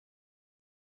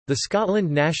The Scotland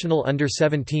national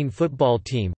under-17 football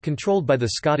team, controlled by the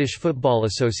Scottish Football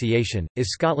Association,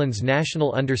 is Scotland's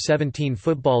national under-17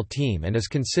 football team and is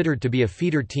considered to be a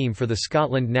feeder team for the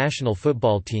Scotland national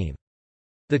football team.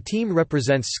 The team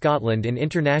represents Scotland in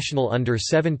international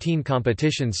under-17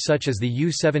 competitions such as the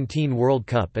U-17 World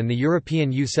Cup and the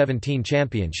European U-17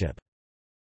 Championship.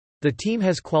 The team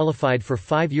has qualified for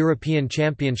 5 European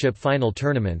Championship final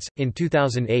tournaments, in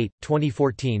 2008,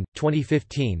 2014,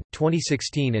 2015,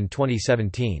 2016 and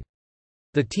 2017.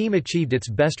 The team achieved its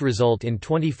best result in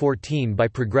 2014 by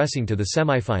progressing to the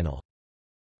semi-final.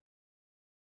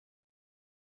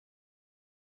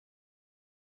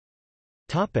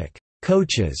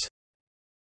 Coaches: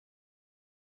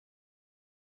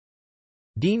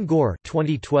 Dean Gore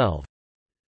 2012,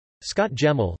 Scott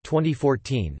Gemmell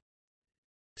 2014,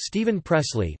 Stephen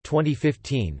Presley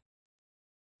 2015,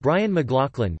 Brian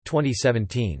McLaughlin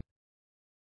 2017.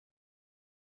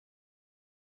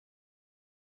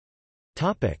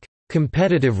 Topic: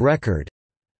 Competitive record.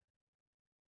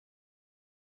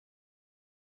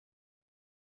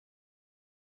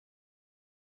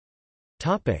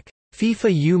 Topic: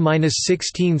 FIFA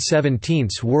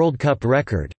U-16/17 World Cup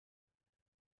record.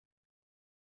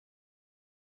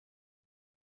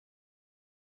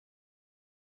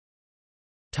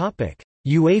 Topic: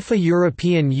 UEFA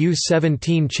European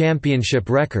U-17 Championship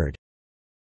record.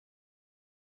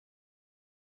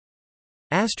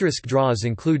 Asterisk draws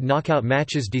include knockout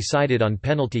matches decided on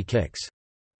penalty kicks.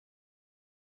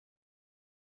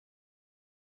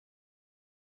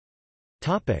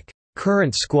 Topic: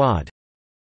 Current squad.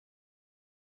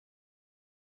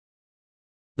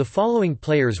 The following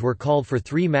players were called for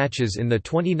 3 matches in the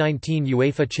 2019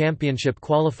 UEFA Championship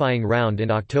qualifying round in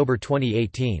October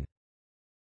 2018.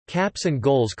 Caps and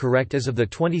goals correct as of the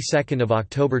 22nd of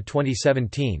October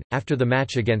 2017, after the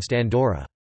match against Andorra.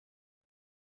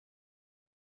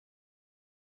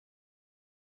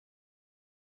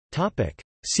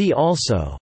 See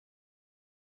also: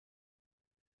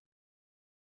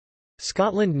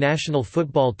 Scotland national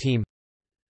football team,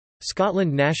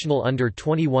 Scotland national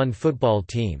under-21 football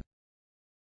team.